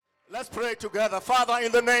Let's pray together. Father,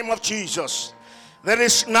 in the name of Jesus, there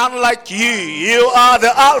is none like you. You are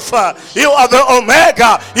the Alpha. You are the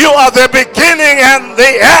Omega. You are the beginning and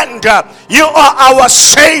the end. You are our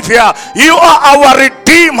Savior. You are our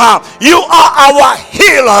Redeemer. You are our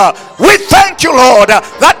Healer. We thank you, Lord,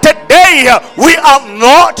 that today we are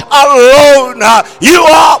not alone. You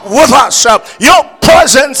are with us. Your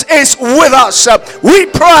presence is with us. We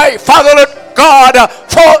pray, Father, Lord God,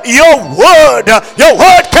 for your word. Your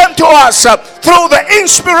word came to us through the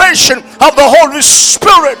inspiration of the Holy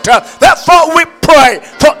Spirit. Therefore, we pray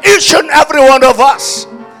for each and every one of us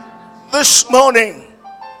this morning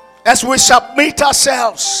as we submit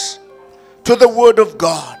ourselves to the word of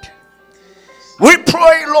God. We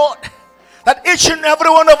pray, Lord, that each and every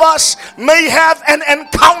one of us may have an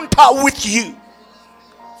encounter with you.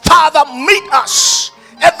 Father, meet us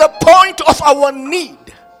at the point of our need.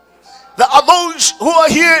 There are those who are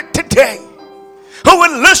here today who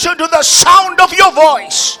will listen to the sound of your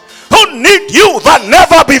voice, who need you than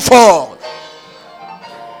never before.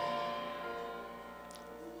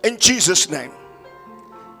 In Jesus' name,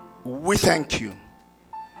 we thank you.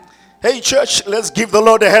 Hey church, let's give the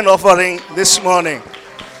Lord a hand offering this morning.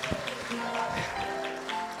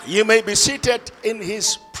 You may be seated in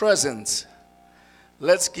his presence.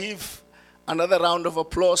 Let's give another round of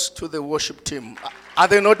applause to the worship team. Are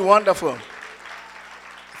they not wonderful?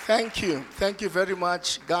 Thank you. Thank you very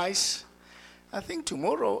much, guys. I think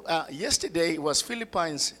tomorrow, yesterday was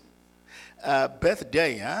Philippine's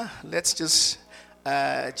birthday. Huh? Let's just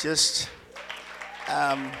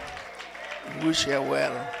wish her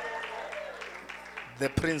well. The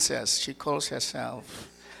princess, she calls herself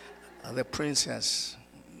the princess.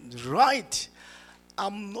 Right.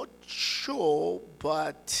 I'm not sure,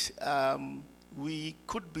 but we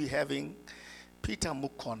could be having Peter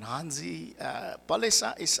Mukonhanzi.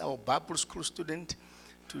 Palesa is our Bible school student.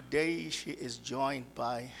 Today she is joined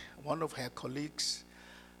by one of her colleagues,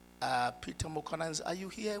 Peter Mukonhanzi. Are you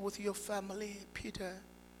here with your family, Peter?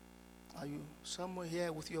 Are you somewhere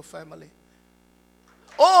here with your family?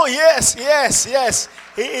 Oh, yes.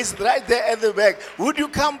 He is right there at the back. Would you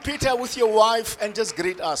come, Peter, with your wife and just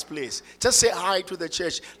greet us, please? Just say hi to the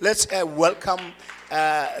church. Let's welcome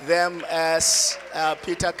them as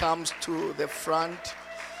Peter comes to the front.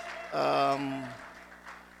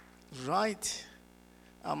 Right.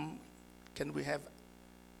 Can we have,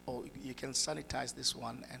 you can sanitize this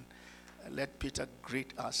one and let Peter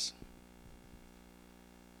greet us.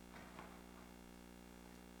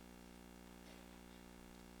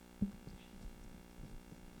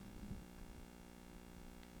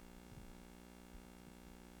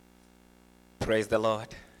 Praise the Lord.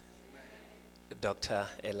 Dr.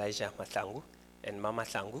 Elijah Mahlangu and Mama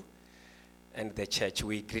Hlangu and the church,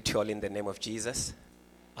 we greet you all in the name of Jesus.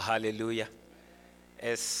 Hallelujah.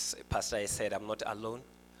 As Pastor I said, I'm not alone.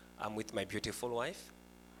 I'm with my beautiful wife.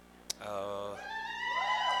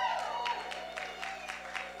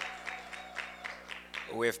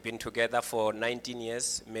 We've been together for 19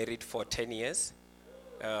 years, married for 10 years.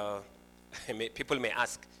 People may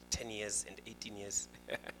ask, 10 years and 18 years.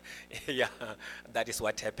 Yeah, that is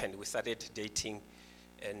what happened. We started dating,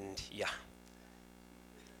 and yeah,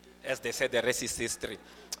 as they said, the rest is history.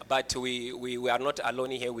 But we are not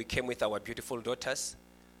alone here. We came with our beautiful daughters.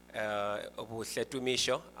 Uhletu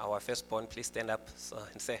Misho, our firstborn, please stand up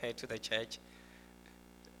and say hi to the church.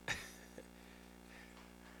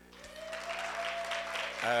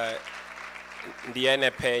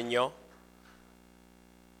 Ndiene Peño.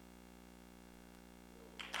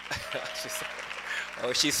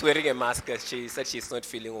 She's wearing a mask. She said she's not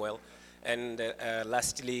feeling well. And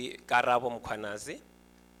lastly, Karabo Mkwanazi.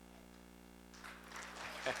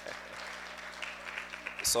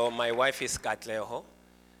 So my wife is Katleho.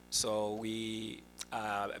 So we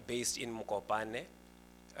are based in Mukopane.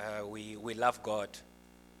 We love God.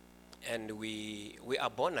 And we are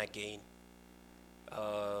born again.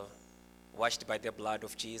 Washed by the blood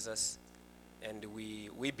of Jesus. And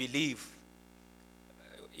we believe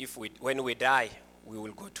when we die, we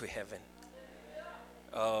will go to heaven.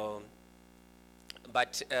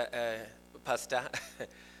 But Pastor,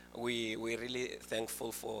 we're really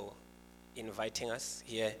thankful for inviting us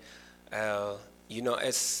here.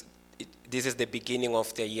 As this is the beginning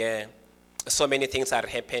of the year, so many things are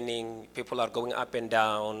happening. People are going up and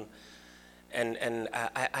down. And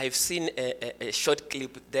I've seen a short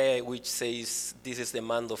clip there which says this is the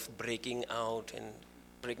month of breaking out and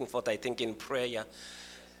breaking forth, I think, in prayer.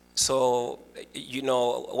 So,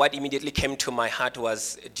 what immediately came to my heart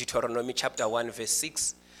was Deuteronomy chapter 1, verse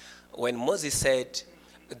 6. When Moses said,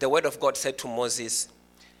 the word of God said to Moses,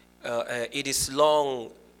 it is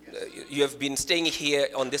long You have been staying here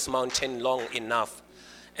on this mountain long enough.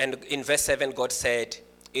 And in verse 7, God said,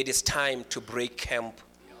 it is time to break camp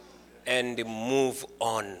and move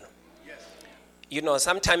on. You know,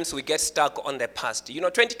 sometimes we get stuck on the past. You know,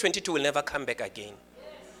 2022 will never come back again.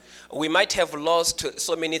 We might have lost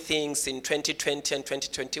so many things in 2020 and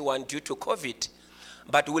 2021 due to COVID,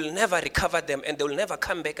 but we'll never recover them and they will never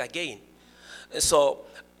come back again. So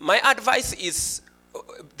my advice is,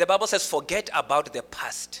 the Bible says, forget about the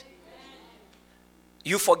past.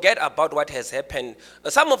 You forget about what has happened.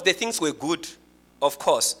 Some of the things were good, of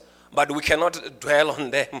course, but we cannot dwell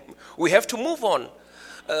on them. We have to move on.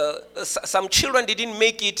 Some children didn't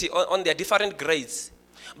make it on their different grades.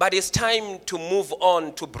 But it's time to move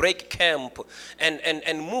on, to break camp,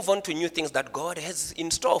 and move on to new things that God has in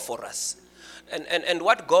store for us. And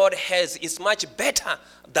what God has is much better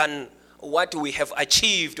than what we have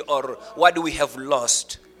achieved or what we have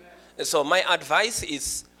lost. So my advice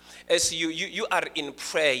is, as you are in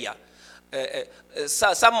prayer,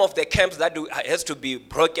 some of the camps that has to be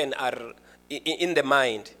broken are in the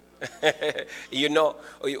mind. You know,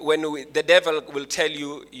 when the devil will tell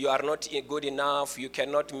you, you are not good enough, you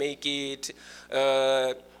cannot make it,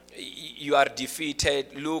 you are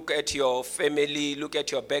defeated. Look at your family, look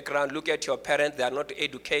at your background, look at your parents, they are not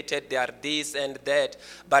educated, they are this and that.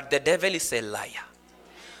 But the devil is a liar.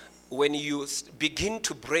 When you begin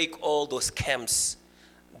to break all those camps,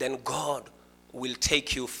 then God will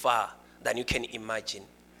take you far than you can imagine.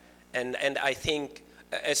 And I think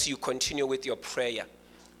as you continue with your prayer,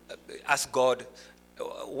 ask God,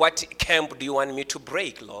 what camp do you want me to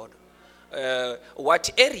break, Lord? What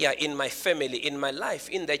area in my family, in my life,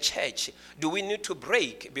 in the church do we need to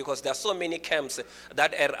break? Because there are so many camps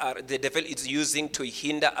that the devil is using to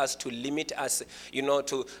hinder us, to limit us, you know,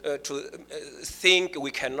 to think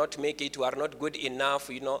we cannot make it, we are not good enough,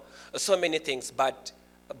 you know, so many things. But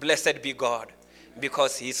blessed be God,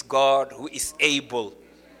 because He's God who is able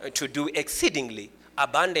to do exceedingly,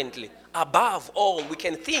 abundantly, above all we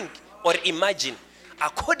can think or imagine,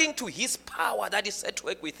 according to His power that is at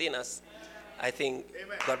work within us. I think.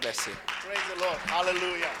 Amen. God bless you. Praise the Lord.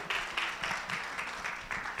 Hallelujah.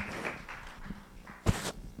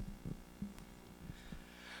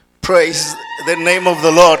 Praise the name of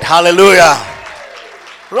the Lord. Hallelujah.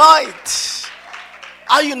 Right.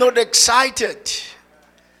 Are you not excited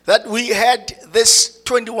that we had this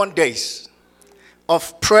 21 days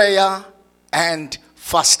of prayer and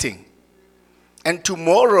fasting? And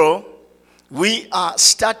tomorrow, we are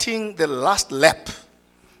starting the last lap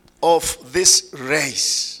of this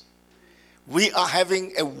race. We are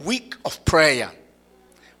having a week of prayer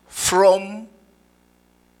from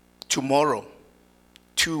tomorrow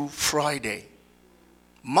to Friday.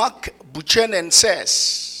 Mark Buchanan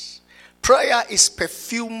says, prayer is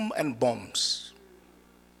perfume and bombs.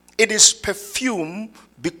 It is perfume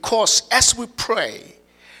because as we pray,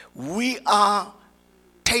 we are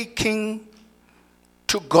taking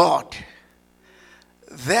to God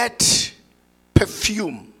that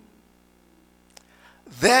perfume,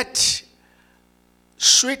 that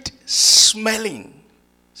sweet smelling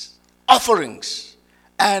offerings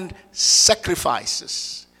and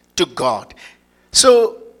sacrifices to God.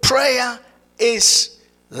 So prayer is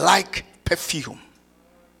like perfume.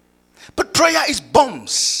 But prayer is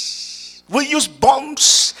bombs. We use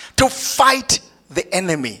bombs to fight the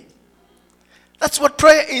enemy. That's what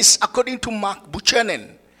prayer is, according to Mark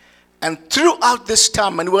Buchanan. And throughout this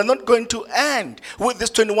time, and we're not going to end with this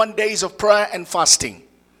 21 days of prayer and fasting.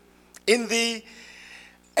 In the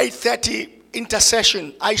 8:30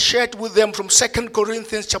 intercession, I shared with them from 2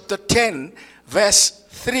 Corinthians chapter 10, verse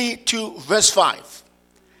 3 to verse 5,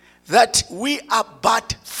 that we are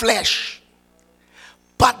but flesh,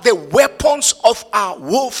 but the weapons of our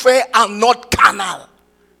warfare are not carnal.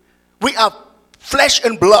 We are flesh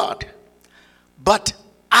and blood, but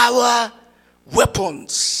our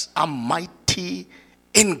weapons are mighty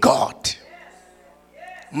in God.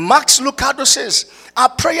 Max Lucado says, our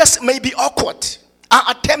prayers may be awkward,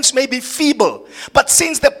 our attempts may be feeble, but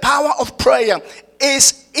since the power of prayer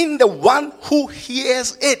is in the one who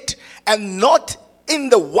hears it and not in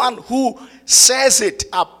the one who says it,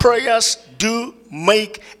 our prayers do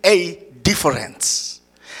make a difference.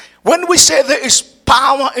 When we say there is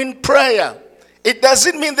power in prayer, it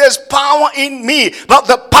doesn't mean there's power in me, but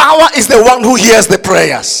the power is the one who hears the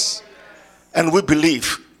prayers. And we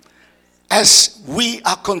believe, as we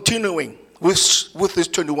are continuing with these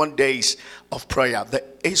 21 days of prayer, there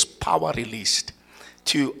is power released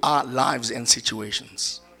to our lives and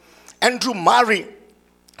situations. Andrew Murray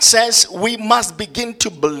says we must begin to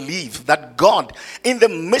believe that God, in the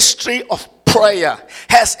mystery of prayer,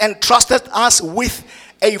 has entrusted us with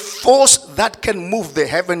a force that can move the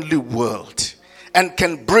heavenly world and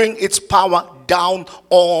can bring its power down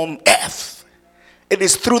on earth. It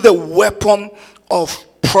is through the weapon of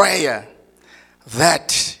prayer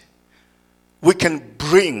that we can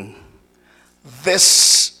bring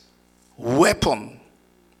this weapon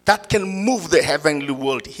that can move the heavenly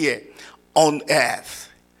world here on earth.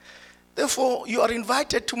 Therefore, you are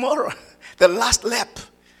invited tomorrow, the last lap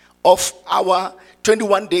of our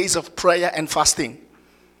 21 days of prayer and fasting.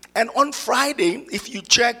 And on Friday, if you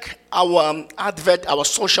check our advert, our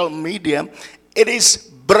social media, it is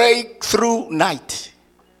breakthrough night.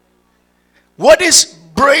 What is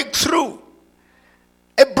breakthrough?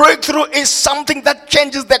 A breakthrough is something that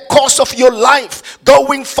changes the course of your life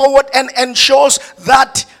going forward and ensures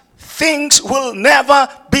that things will never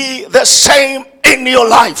be the same in your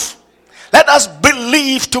life. Let us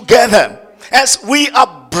believe together as we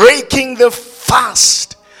are breaking the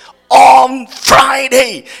fast on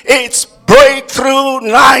Friday. It's breakthrough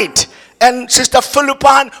night, and Sister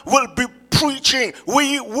Philippine will be preaching.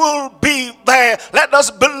 We will be there. Let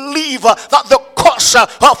us believe that the course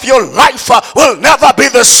of your life will never be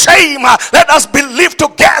the same. Let us believe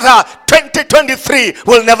together 2023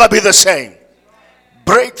 will never be the same.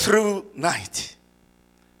 Breakthrough night.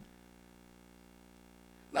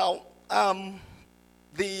 Now,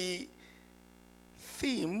 the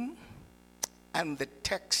theme and the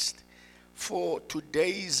text for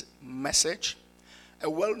today's message, a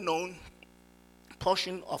well-known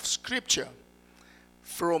portion of scripture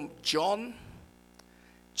from John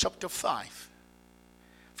chapter 5,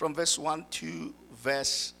 from verse 1 to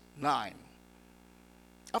verse 9.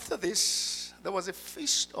 After this, there was a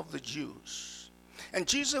feast of the Jews, and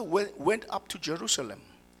Jesus went up to Jerusalem.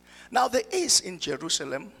 Now there is in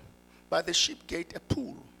Jerusalem by the sheep gate a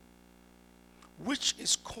pool, which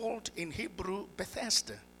is called in Hebrew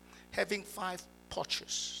Bethesda, having 5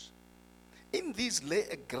 porches. In these lay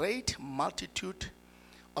a great multitude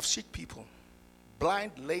of sick people,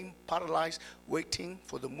 blind, lame, paralyzed, waiting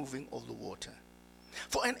for the moving of the water.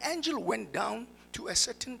 For an angel went down to a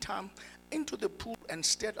certain time into the pool and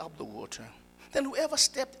stirred up the water. Then whoever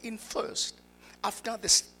stepped in first, after the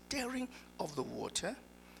stirring of the water,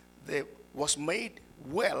 they was made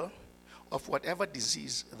well of whatever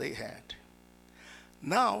disease they had.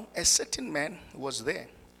 Now a certain man was there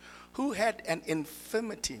who had an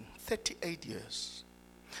infirmity 38 years.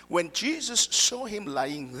 When Jesus saw him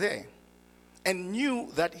lying there and knew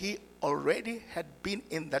that he already had been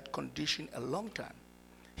in that condition a long time,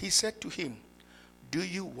 he said to him, "Do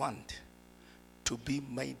you want to be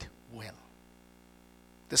made well?"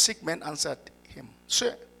 The sick man answered him,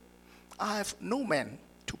 "Sir, I have no man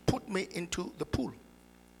to put me into the pool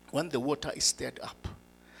when the water is stirred up.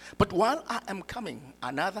 But while I am coming,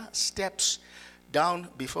 another steps down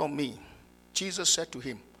before me." Jesus said to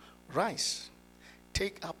him, "Rise,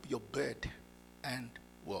 take up your bed and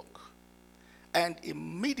walk." And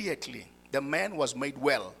immediately the man was made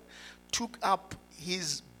well, took up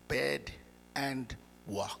his bed and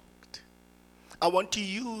walked. I want to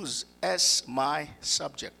use as my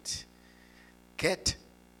subject, get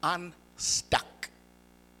unstuck.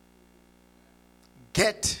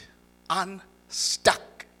 Get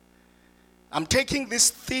unstuck. I'm taking this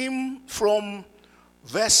theme from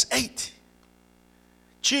verse 8.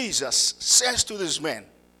 Jesus says to this man,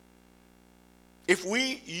 if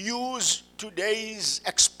we use today's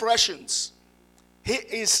expressions, he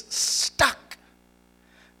is stuck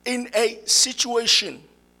in a situation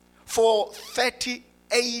for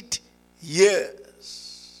 38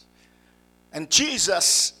 years. And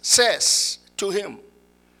Jesus says to him,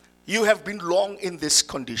 you have been long in this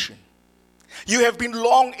condition. You have been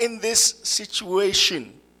long in this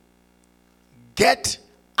situation. Get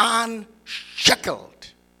unshackled.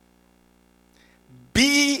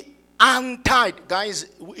 Be untied. Guys,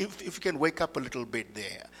 if you can wake up a little bit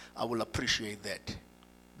there, I will appreciate that.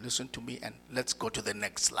 Listen to me and let's go to the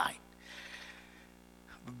next slide.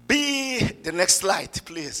 Be the next slide,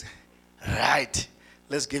 please. Right.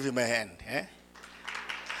 Let's give him a hand. Eh?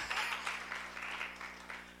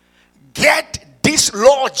 Get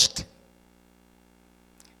dislodged.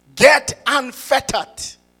 Get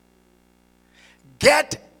unfettered.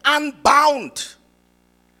 Get unbound.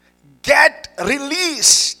 Get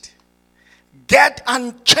released. Get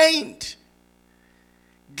unchained.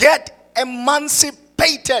 Get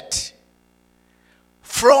emancipated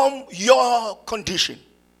from your condition.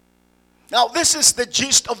 Now, this is the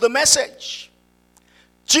gist of the message.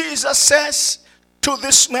 Jesus says to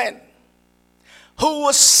this man who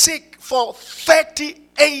was sick for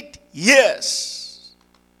 38 years,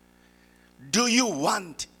 do you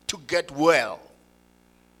want to get well?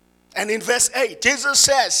 And in verse 8, Jesus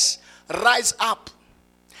says, rise up,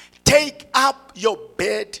 take up your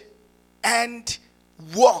bed and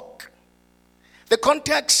walk. The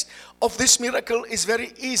context of this miracle is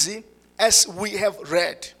very easy, as we have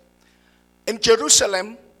read. In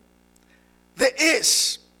Jerusalem, there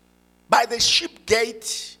is, by the sheep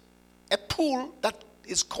gate, a pool that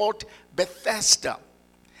is called Bethesda.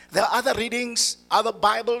 There are other readings, other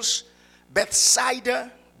Bibles,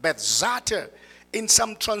 Bethsaida, Bethzata, in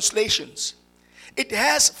some translations. It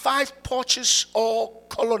has 5 porches or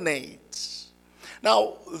colonnades.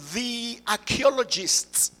 Now, the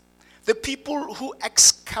archaeologists, the people who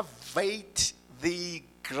excavate the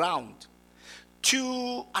ground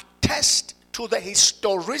to attest to the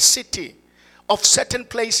historicity of certain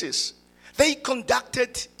places, they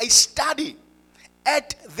conducted a study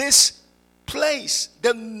at this place,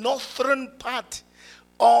 the northern part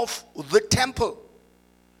of the temple.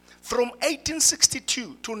 From 1862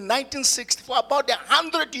 to 1960, for about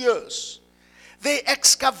 100 years, they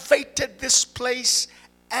excavated this place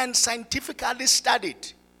and scientifically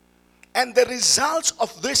studied. And the results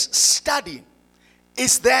of this study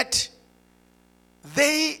is that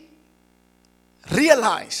they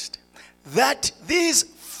realized that these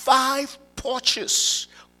 5 porches,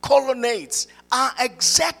 colonnades, are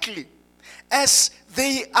exactly as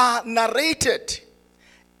they are narrated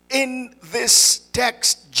in this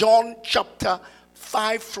text, John chapter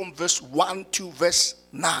 5, from verse 1 to verse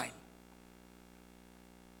 9.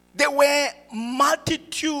 There were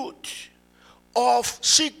multitude of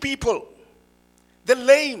sick people, the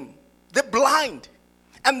lame, the blind,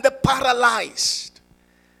 and the paralyzed.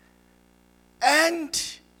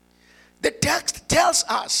 And the text tells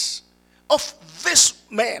us of this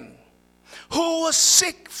man who was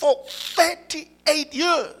sick for 38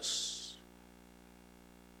 years.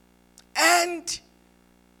 And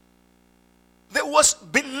there was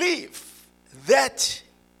belief that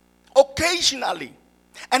occasionally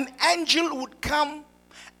an angel would come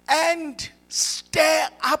and stir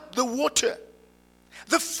up the water.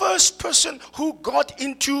 The first person who got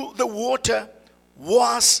into the water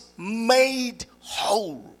was made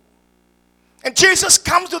whole. And Jesus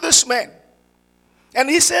comes to this man and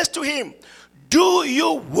he says to him, do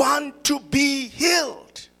you want to be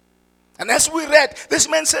healed? And as we read, this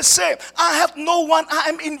man says, say, I have no one, I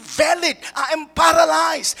am invalid, I am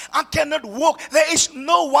paralyzed, I cannot walk. There is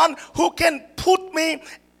no one who can put me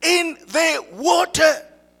in the water.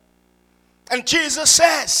 And Jesus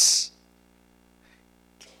says,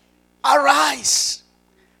 arise,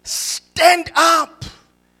 stand up,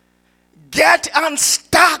 get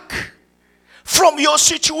unstuck from your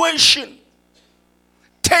situation.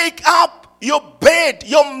 Take up your bed,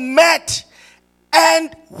 your mat,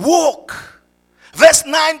 and walk. Verse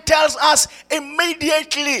 9 tells us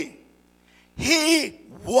immediately he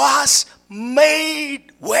was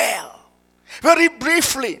made well. Very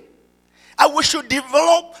briefly, I wish to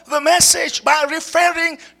develop the message by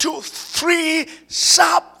referring to 3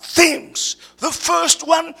 sub-themes. The first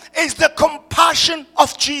one is the compassion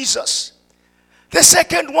of Jesus. The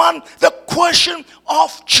second one, the question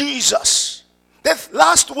of Jesus. The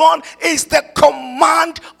last one is the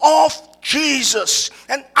command of Jesus.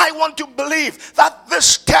 And I want to believe that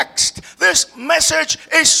this text, this message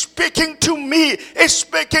is speaking to me, is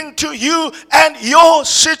speaking to you and your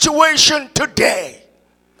situation today.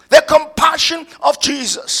 The compassion of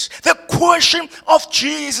Jesus, the question of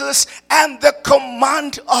Jesus, and the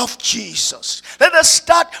command of Jesus. Let us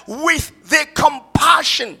start with the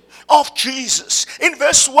compassion of Jesus. In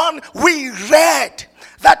verse 1, we read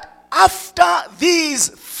that after these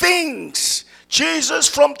things, Jesus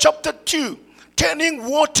from chapter 2, turning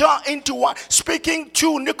water into wine, speaking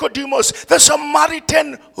to Nicodemus, the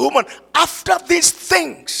Samaritan woman. After these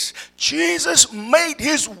things, Jesus made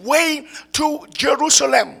his way to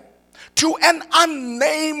Jerusalem, to an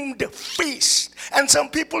unnamed feast. And some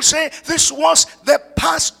people say this was the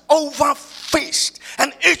Passover feast.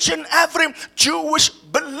 And each and every Jewish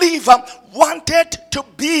believer wanted to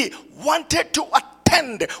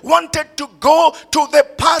attend, wanted to go to the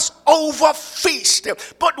Passover feast.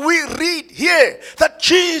 But we read here that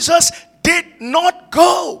Jesus did not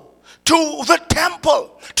go to the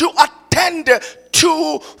temple to attend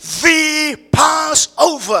to the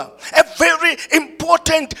Passover, a very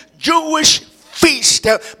important Jewish feast.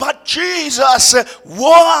 But Jesus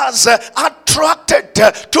was attracted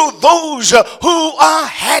to those who are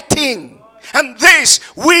hating. And this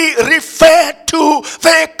we refer to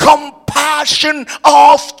the compassion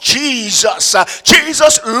of Jesus.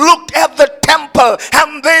 Jesus looked at the temple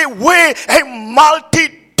and they were a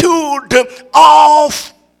multitude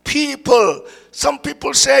of people Some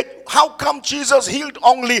people said, how come Jesus healed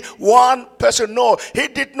only one person? No, he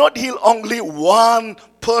did not heal only one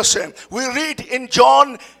person. We read in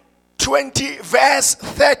John 20 verse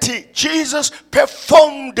 30, Jesus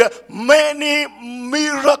performed many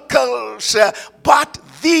miracles, but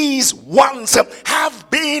these ones have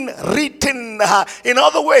been written. In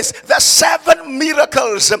other words, the 7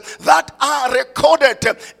 miracles that are recorded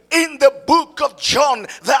in the book of John,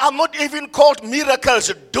 they are not even called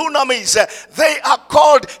miracles, dunamis. They are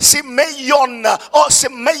called semeion or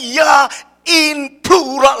semeia in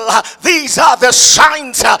plural. These are the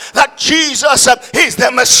signs that Jesus is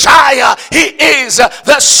the Messiah. He is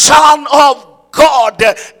the Son of God.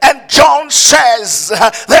 And John says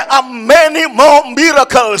there are many more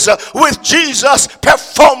miracles with Jesus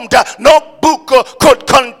performed. No book could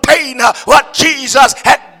contain what Jesus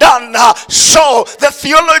had done. So the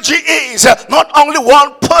theology is not only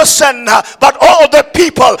one person, but all the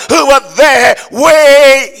people who were there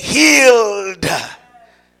were healed.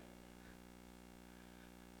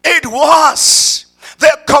 It was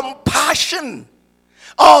the compassion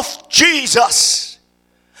of Jesus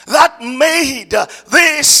that made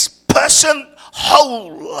this person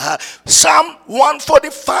whole. Psalm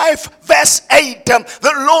 145 verse 8,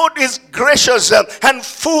 the Lord is gracious and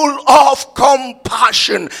full of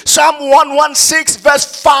compassion. Psalm 116 verse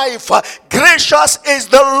 5, gracious is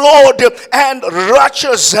the Lord and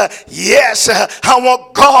righteous. Yes, our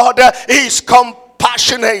God is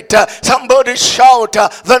compassionate. Somebody shout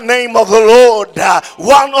the name of the Lord.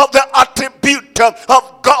 One of the attributes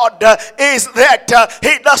of God is that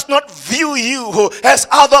he does not view you as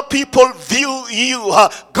other people view you.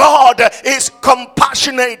 God is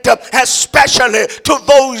compassionate, especially to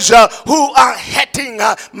those who are hating.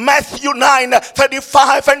 Matthew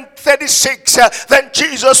 9:35 and 36. Then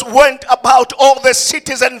Jesus went about all the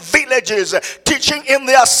cities and villages, teaching in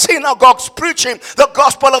their synagogues, preaching the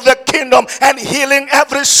gospel of the kingdom, and healing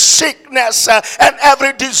every sickness and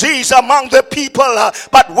every disease among the people.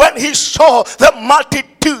 But when he saw the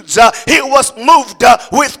multitudes, he was moved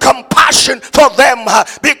with compassion for them,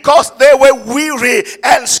 because they were weary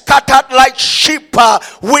and scattered like sheep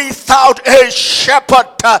without a shepherd.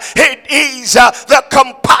 It is the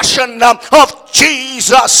compassion of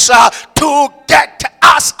Jesus to get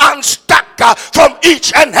us unstuck from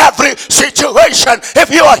each and every situation.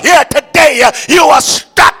 If you are here today, you are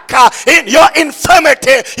stuck in your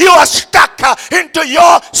infirmity, you are stuck into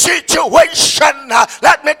your situation.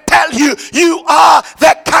 Let me tell you, you are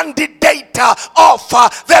the candidate of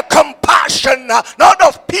the compassion, not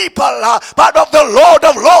of people, but of the Lord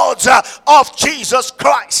of Lords, of Jesus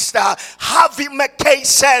Christ. Harvey Mackay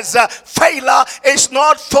says, failure is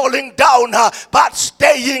not falling down, but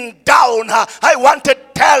staying down. I want to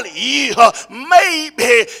tell you,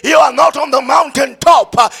 maybe you are not on the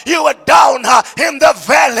mountaintop, you are down in the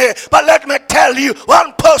valley, but let me tell you,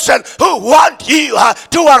 one person who wants you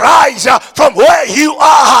to arise from where you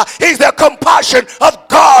are is the compassion of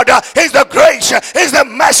God, is the grace, is the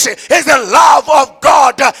mercy, is the love of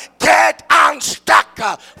God. Get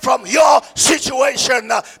unstuck from your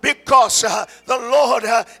situation, because the Lord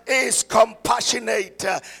is compassionate.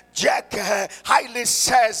 Jack Hiley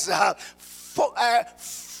says,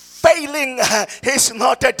 failing is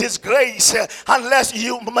not a disgrace unless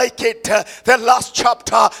you make it the last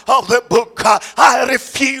chapter of the book. I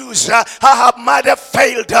refuse. I might have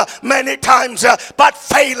failed many times, but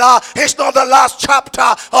failure is not the last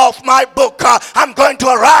chapter of my book. I'm going to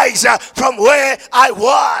arise from where I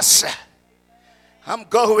was. I'm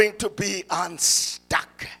going to be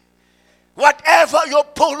unstuck. Whatever your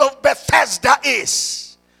pool of Bethesda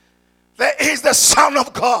is, there is the Son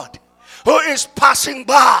of God who is passing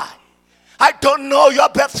by. I don't know your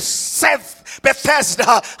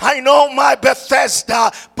Bethesda. I know my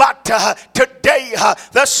Bethesda. But today,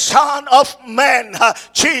 the Son of Man,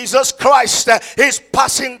 Jesus Christ, is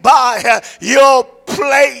passing by your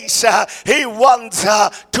place. He wants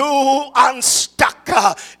to unstuck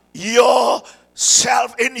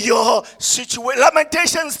yourself in your situation.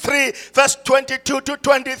 Lamentations 3 verse 22 to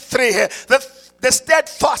 23. The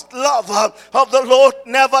steadfast love of the Lord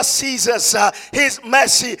never ceases. His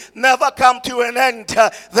mercy never comes to an end.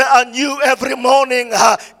 They are new every morning.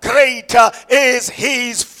 Great is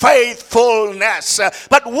his faithfulness.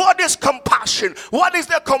 But what is compassion? What is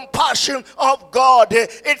the compassion of God?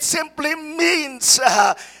 It simply means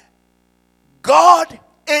God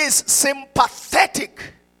is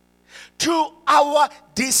sympathetic to our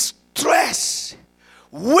distress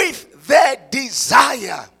with their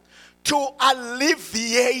desire to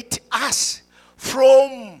alleviate us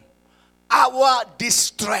from our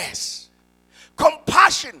distress.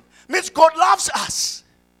 Compassion means God loves us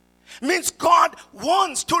Means God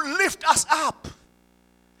wants to lift us up.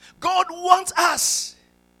 God wants us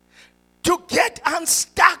to get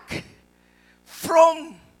unstuck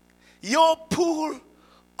from your pool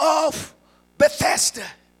of Bethesda.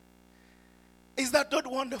 Is that not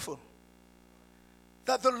wonderful?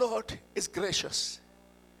 That the Lord is gracious.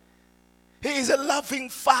 He is a loving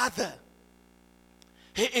Father.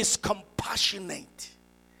 He is compassionate.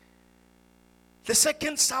 The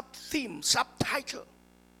second sub-theme, subtitle,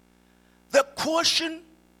 the question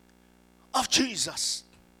of Jesus.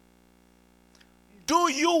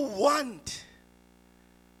 Do you want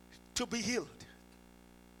to be healed?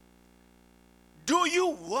 Do you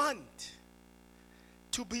want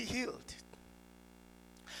to be healed?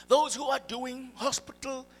 Those who are doing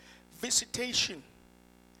hospital visitation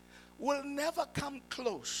will never come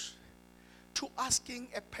close to asking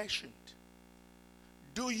a patient,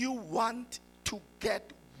 do you want to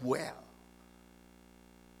get well?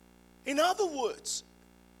 In other words,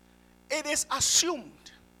 it is assumed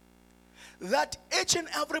that each and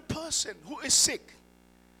every person who is sick,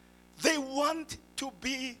 they want to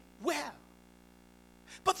be well.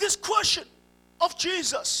 But this question of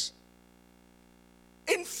Jesus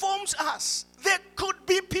informs us there could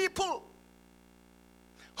be people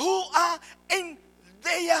who are in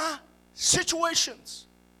their situations,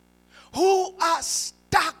 who are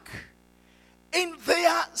stuck in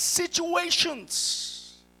their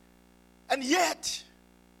situations, and yet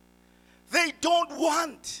they don't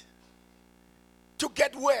want to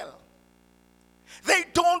get well. They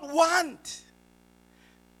don't want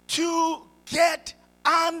to get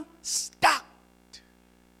unstuck.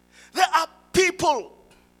 There are people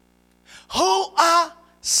who are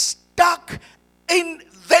stuck in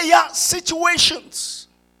their situations,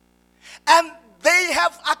 and they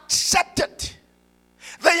have accepted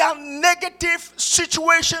their negative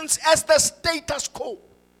situations as the status quo.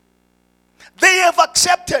 They have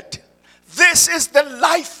accepted this is the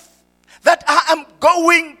life that I am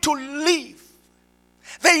going to live.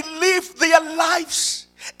 They live their lives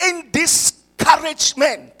in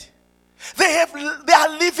discouragement. They are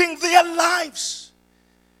living their lives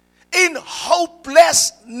in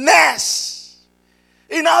hopelessness.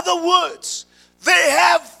 In other words, they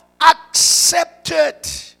have accepted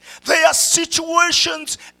their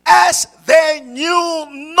situations as their new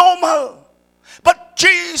normal. But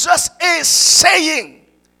Jesus is saying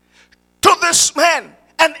to this man,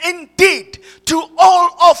 and indeed to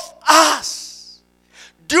all of us,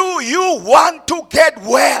 do you want to get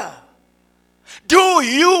well? Do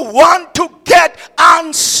you want to get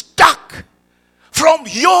unstuck from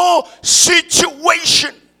your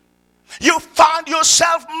situation? You find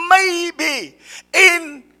yourself maybe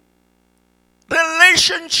in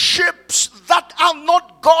relationships that are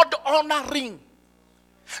not God honoring.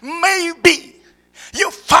 Maybe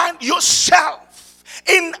you find yourself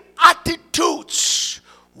in attitudes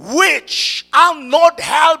which are not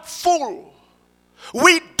helpful.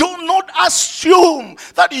 We do not assume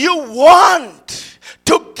that you want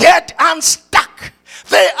to get unstuck.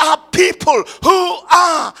 There are people who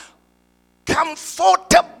are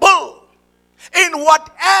comfortable in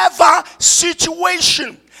whatever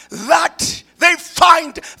situation that they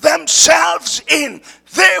find themselves in.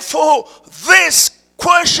 Therefore, this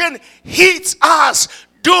question hits us.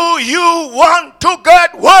 Do you want to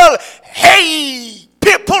get well? Hey,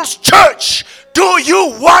 People's Church, do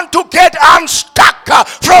you want to get unstuck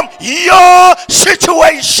from your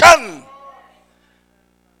situation?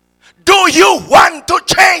 Do you want to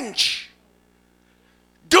change?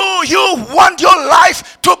 Do you want your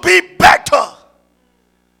life to be better?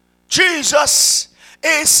 Jesus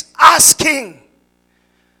is asking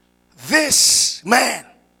this man.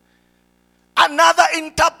 Another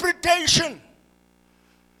interpretation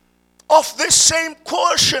of this same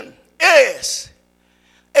question is,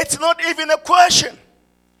 it's not even a question,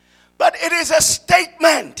 but it is a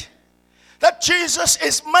statement that Jesus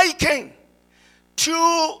is making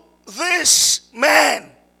to this man.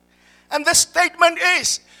 And the statement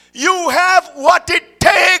is, you have what it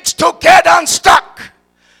takes to get unstuck.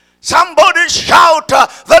 Somebody shout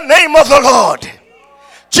the name of the Lord.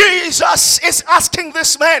 Jesus is asking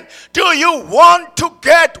this man, do you want to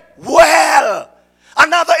get well?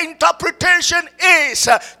 Another interpretation is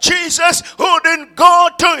Jesus wouldn't go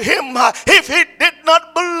to him if he did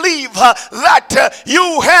not believe that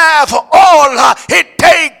you have all it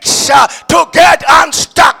takes to get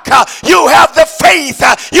unstuck. You have the faith,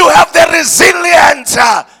 you have the resilience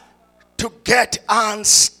to get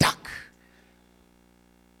unstuck.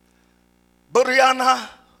 Brianna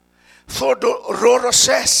Fodororo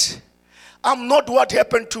says, I'm not what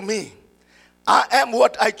happened to me. I am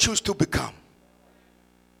what I choose to become.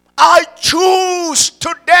 I choose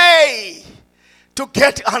today to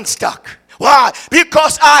get unstuck. Why?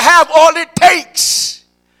 Because I have all it takes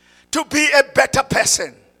to be a better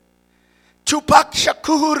person. Tupac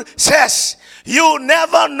Shakur says, you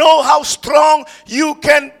never know how strong you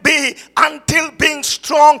can be until being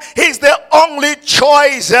strong is the only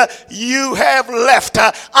choice you have left.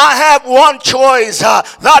 I have one choice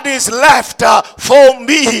that is left for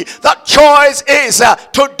me. That choice is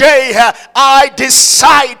today I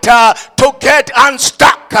decide to get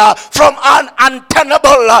unstuck from an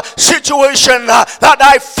untenable situation that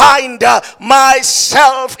I find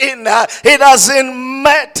myself in. It doesn't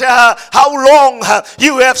matter how long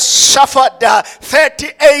you have suffered.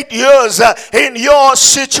 38 years in your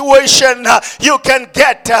situation, you can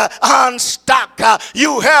get unstuck.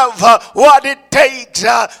 You have what it takes.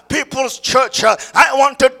 People's Church, I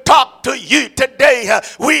want to talk to you today.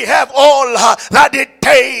 We have all that it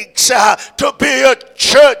takes to be a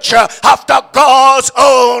church after God's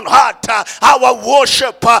own heart. Our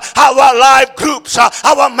worship, our life groups,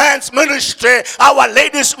 our men's ministry, our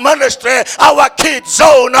ladies ministry, our kids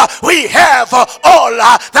zone. We have all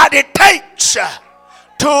that it takes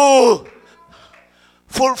to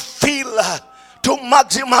fulfill, to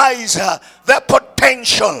maximize their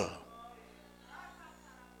potential.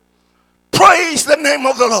 Praise the name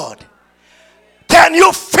of the Lord. Can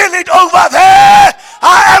you feel it over there?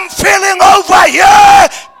 I am feeling over here.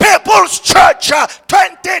 People's Church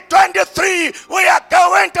 2023, we are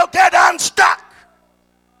going to get unstuck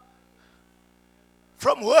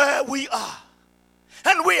from where we are.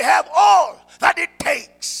 And we have all that it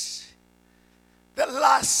takes. The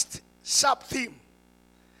last sub-theme,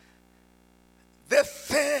 the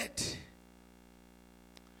third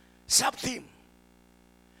sub-theme,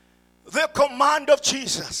 the command of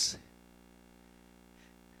Jesus.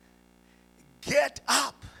 Get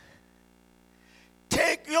up,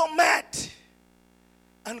 take your mat,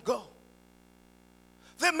 and go.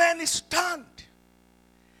 The man is stunned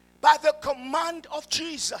by the command of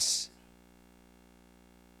Jesus.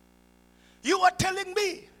 You are telling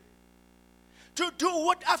me to do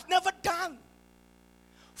what I've never done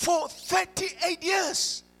for 38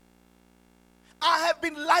 years. I have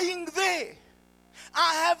been lying there.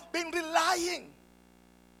 I have been relying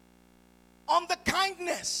on the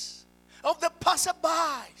kindness of the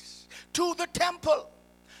passerbys to the temple.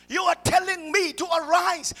 You are telling me to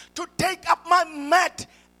arise, to take up my mat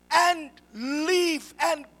and leave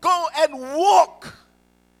and go and walk.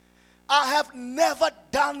 I have never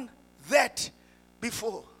done that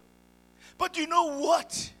before. But you know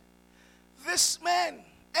what? This man,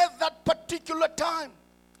 at that particular time,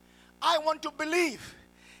 I want to believe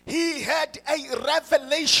he had a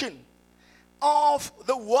revelation of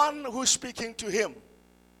the one who's speaking to him.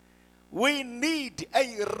 We need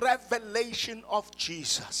a revelation of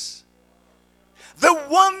Jesus. The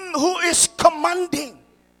one who is commanding.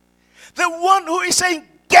 The one who is saying,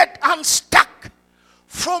 get unstuck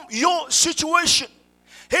from your situation.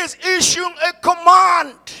 He's issuing a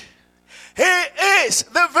command. He is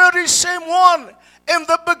the very same one. In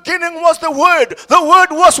the beginning was the Word. The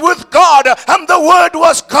Word was with God, and the Word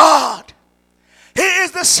was God. He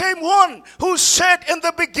is the same one who said in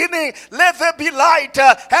the beginning, let there be light,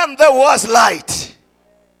 and there was light.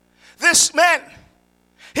 This man,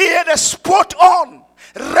 he had a spot on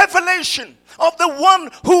revelation of the one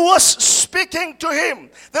who was speaking to him.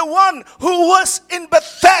 The one who was in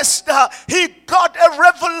Bethesda. He got a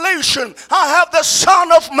revelation. I have the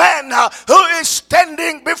Son of Man who is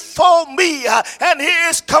standing before me, and he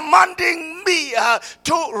is commanding me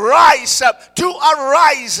to rise, to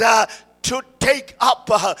arise, to take up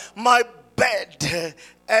my bed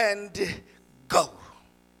and go.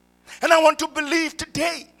 And I want to believe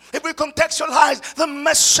today, if we contextualize the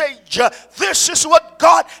message, this is what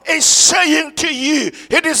God is saying to you.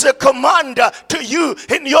 It is a command to you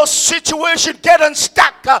in your situation. Get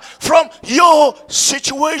unstuck from your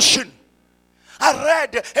situation. I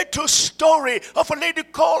read a true story of a lady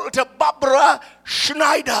called Barbara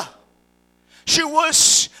Schneider. She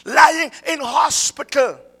was lying in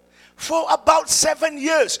hospital for about 7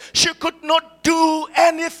 years. She could not do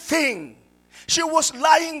anything. She was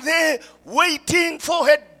lying there waiting for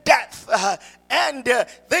her death. And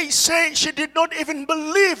they say she did not even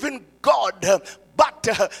believe in God. But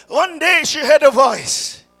one day she heard a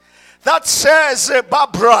voice that says,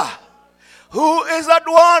 Barbara, who is that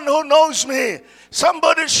one who knows me?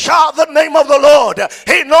 Somebody shout the name of the Lord.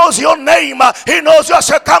 He knows your name. He knows your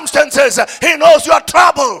circumstances. He knows your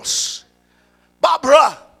troubles.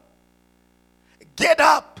 Barbara, get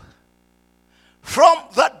up from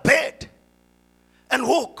that bed and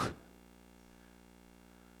walk.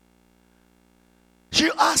 She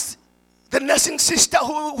asked witnessing sister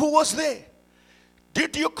who was there.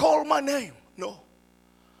 Did you call my name? No.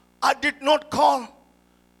 I did not call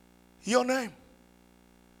your name.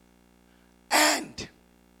 And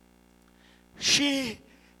she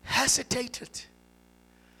hesitated.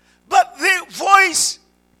 But the voice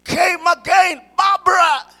came again.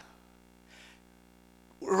 Barbara,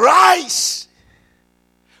 rise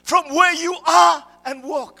from where you are and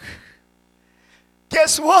walk.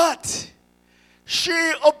 Guess what?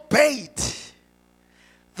 She obeyed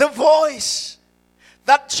the voice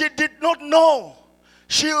that she did not know.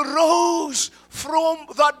 She rose from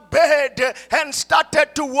that bed and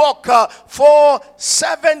started to walk. For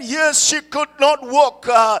 7 years she could not walk.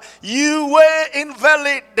 You were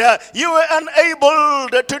invalid. You were unable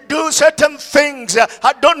to do certain things.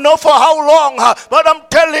 I don't know for how long, but I'm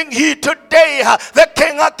telling you today, the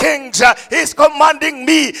King of Kings is commanding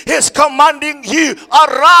me, is commanding you.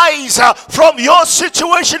 Arise from your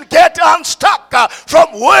situation. Get unstuck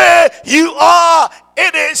from where you are.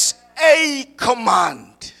 It is a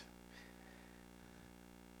command.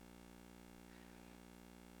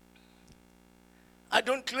 I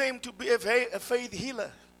don't claim to be a faith healer.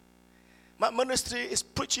 My ministry is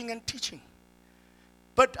preaching and teaching.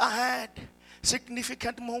 But I had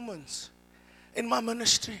significant moments in my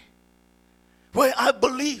ministry where I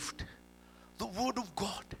believed the word of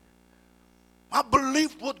God. I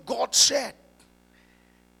believed what God said.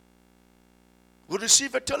 We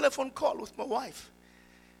received a telephone call with my wife,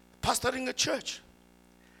 pastoring a church.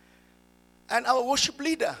 And our worship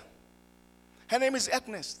leader, her name is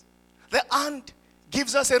Agnes, the aunt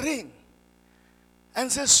gives us a ring and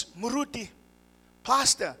says, Muruti,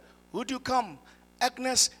 pastor, would you come?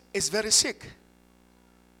 Agnes is very sick.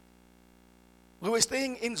 We were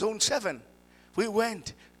staying in zone 7. We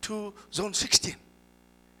went to zone 16,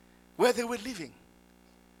 where they were living.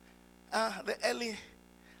 The early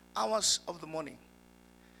hours of the morning.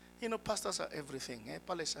 You know, pastors are everything.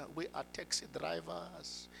 We are taxi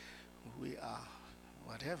drivers. We are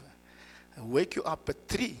whatever. I wake you up at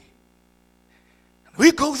 3.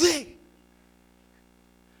 We go there.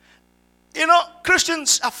 You know,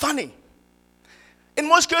 Christians are funny. In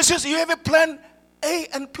most cases, you have a plan A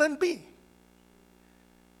and plan B.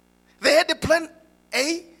 They had a plan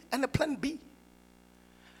A and a plan B.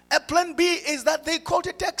 A plan B is that they called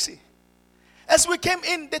a taxi. As we came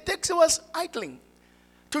in, the taxi was idling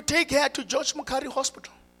to take her to George Mukhari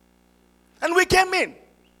Hospital. And we came in.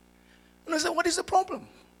 And I said, what is the problem?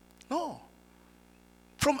 No.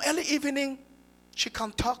 From early evening, she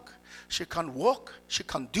can't talk, she can't walk, she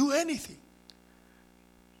can't do anything.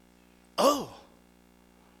 Oh,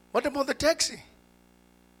 what about the taxi?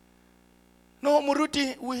 No,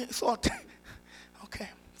 Muruti, we thought, okay,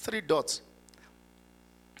 3 dots.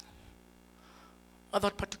 At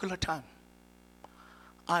that particular time,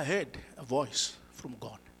 I heard a voice from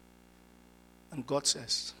God. And God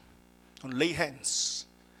says, don't lay hands.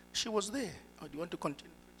 She was there. Oh, do you want to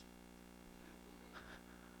continue?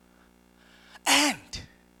 And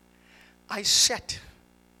I said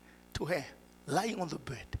to her, lying on the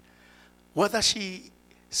bed, whether she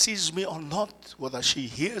sees me or not, whether she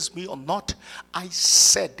hears me or not, I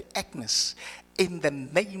said, Agnes, in the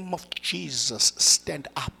name of Jesus, stand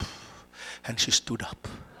up. And she stood up.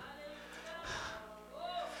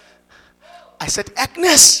 I said,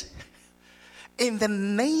 Agnes, in the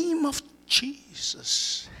name of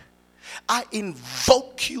Jesus, I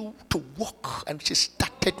invoke you to walk. And she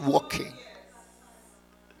started walking.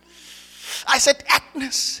 I said,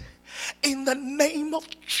 Agnes, in the name of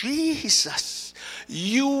Jesus,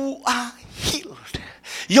 you are healed.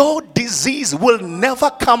 Your disease will never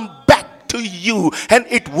come back to you. And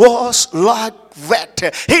it was like that.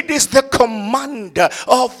 It is the command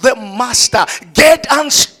of the master. Get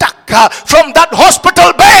unstuck from that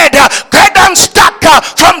hospital bed. Get unstuck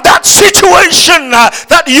from that situation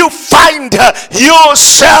that you find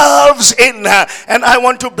yourselves in. And I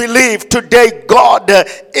want to believe today God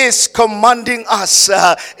is commanding us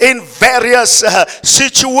in various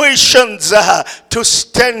situations to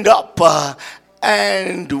stand up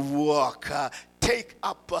and walk. Take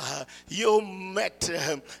up your mat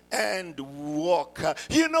and walk.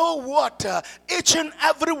 You know what? Each and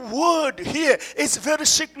every word here is very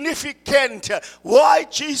significant. Why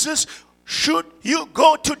Jesus should you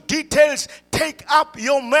go to details, take up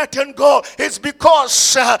your mat and go, it's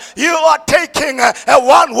because you are taking a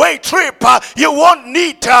one-way trip. You won't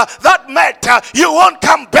need that mat. You won't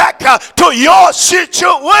come back to your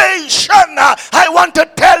situation. I want to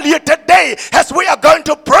tell you today, as we are going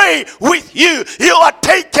to pray with you, you are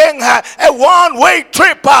taking a one-way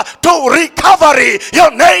trip to recovery.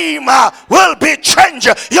 Your name will be changed.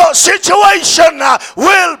 Your situation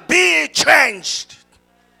will be changed.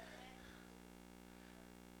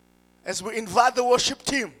 As we invite the worship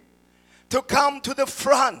team to come to the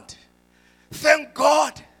front, thank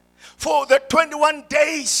God for the 21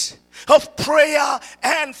 days of prayer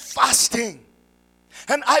and fasting.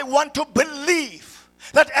 And I want to believe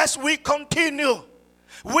that as we continue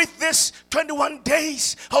with this 21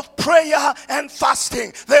 days of prayer and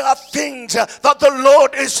fasting, there are things that the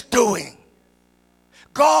Lord is doing.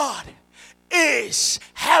 God is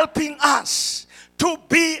helping us to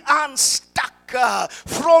be unstuck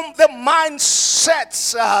from the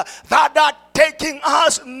mindsets that are taking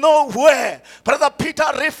us nowhere. Brother Peter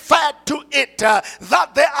referred to it,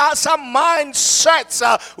 that there are some mindsets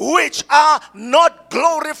which are not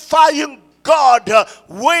glorifying God,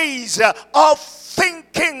 ways of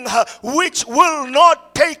thinking which will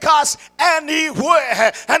not take us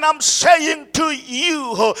anywhere. And I'm saying to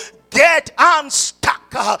you, get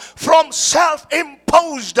unstuck from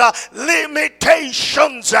self-imposed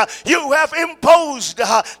limitations. You have imposed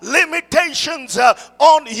limitations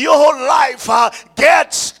on your life.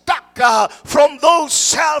 Get stuck from those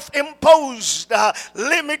self-imposed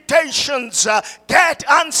limitations. Get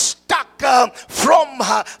unstuck from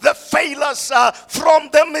the failures, from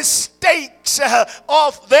the mistakes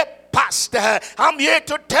of the past. I'm here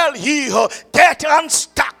to tell you, get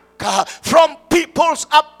unstuck from people's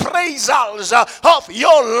appraisals of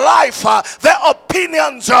your life, the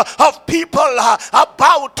opinions of people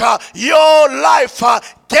about your life.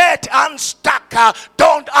 Get unstuck.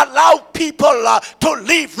 Don't allow people to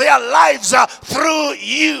live their lives through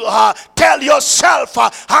you. Tell yourself,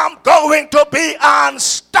 I'm going to be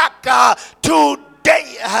unstuck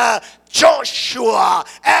today. Joshua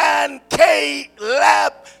and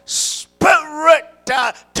Caleb spirit.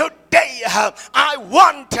 Today I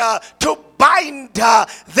want to bind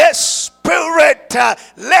the spirit.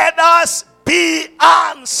 Let us be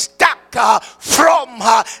unstuck from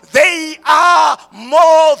they are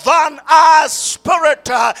more than a spirit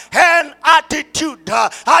and attitude.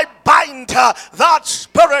 I bind that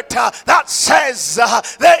spirit that says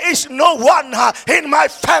there is no one in my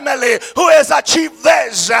family who has achieved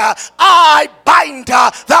this. I bind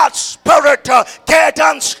that spirit. Get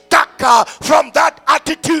unstuck from that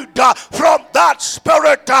attitude, from that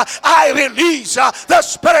spirit. I release the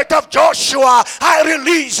spirit of Joshua. I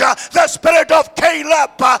release the spirit of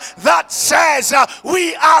Caleb that says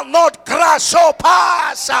we are not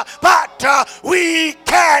grasshoppers, but we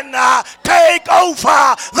can take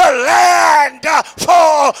over the land,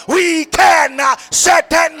 for we can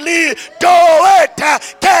certainly do it.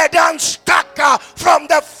 Get unstuck from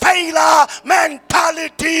the failure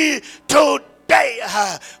mentality today.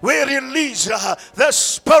 We release the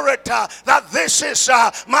spirit that this is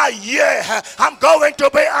my year. I'm going to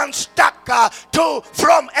be unstuck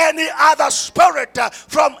from any other spirit,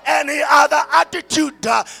 from any other attitude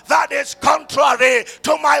that is contrary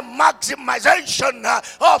to my maximization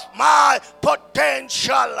of my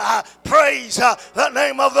potential. Praise the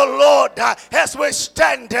name of the Lord as we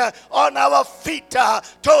stand on our feet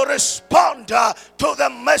to respond to the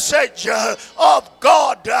message of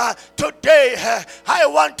God today. I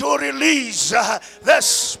want to release the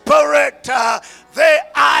spirit, the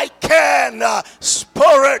I can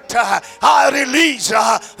spirit. I release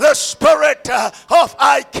the spirit of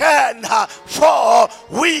I can, for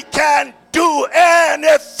we can do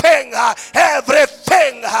anything,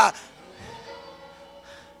 everything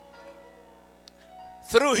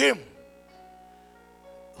through him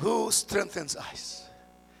who strengthens us.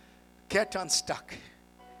 Get unstuck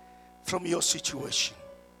from your situation.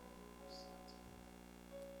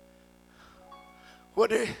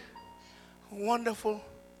 What a wonderful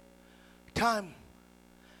time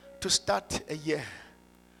to start a year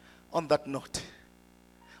on that note,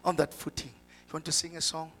 on that footing. You want to sing a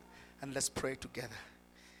song? And let's pray together.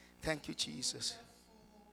 Thank you, Jesus.